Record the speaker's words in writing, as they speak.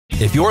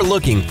If you're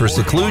looking for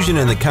seclusion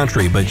in the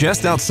country but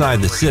just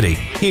outside the city,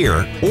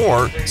 here,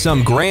 or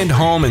some grand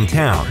home in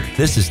town,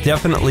 this is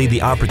definitely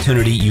the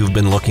opportunity you've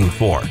been looking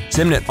for.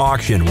 Simnitt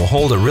Auction will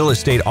hold a real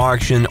estate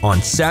auction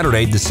on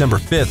Saturday, December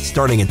 5th,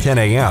 starting at 10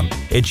 a.m.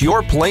 It's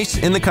your place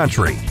in the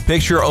country.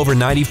 Picture over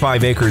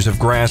 95 acres of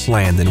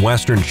grassland in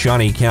western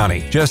Shawnee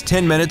County, just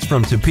 10 minutes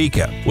from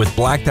Topeka, with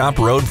blacktop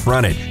road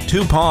frontage,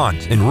 2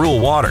 ponds, and rural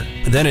water.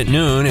 Then at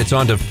noon, it's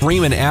on to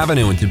Freeman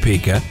Avenue in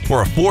Topeka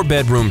for a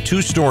 4-bedroom,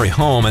 2-story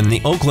home in the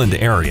Oakland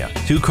area,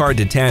 2-car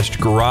detached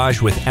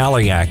garage with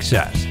alley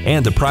access,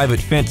 and a private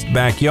fenced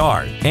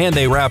backyard. And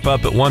they wrap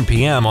up at 1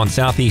 p.m. on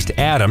Southeast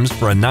Adams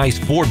for a nice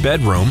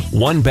 4-bedroom,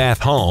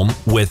 1-bath home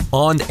with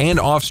on- and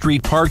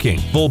off-street parking,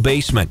 full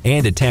basement,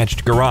 and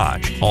attached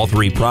garage. All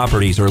 3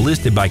 properties are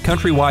listed by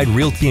Countrywide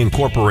Realty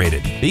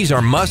Incorporated. These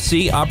are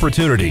must-see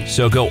opportunities,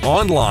 so go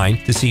online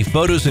to see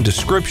photos and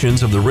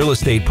descriptions of the real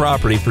estate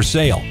property for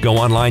sale. Go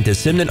online to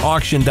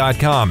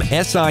simnittauction.com,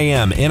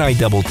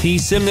 SIMNITT,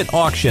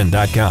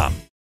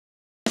 simnittauction.com.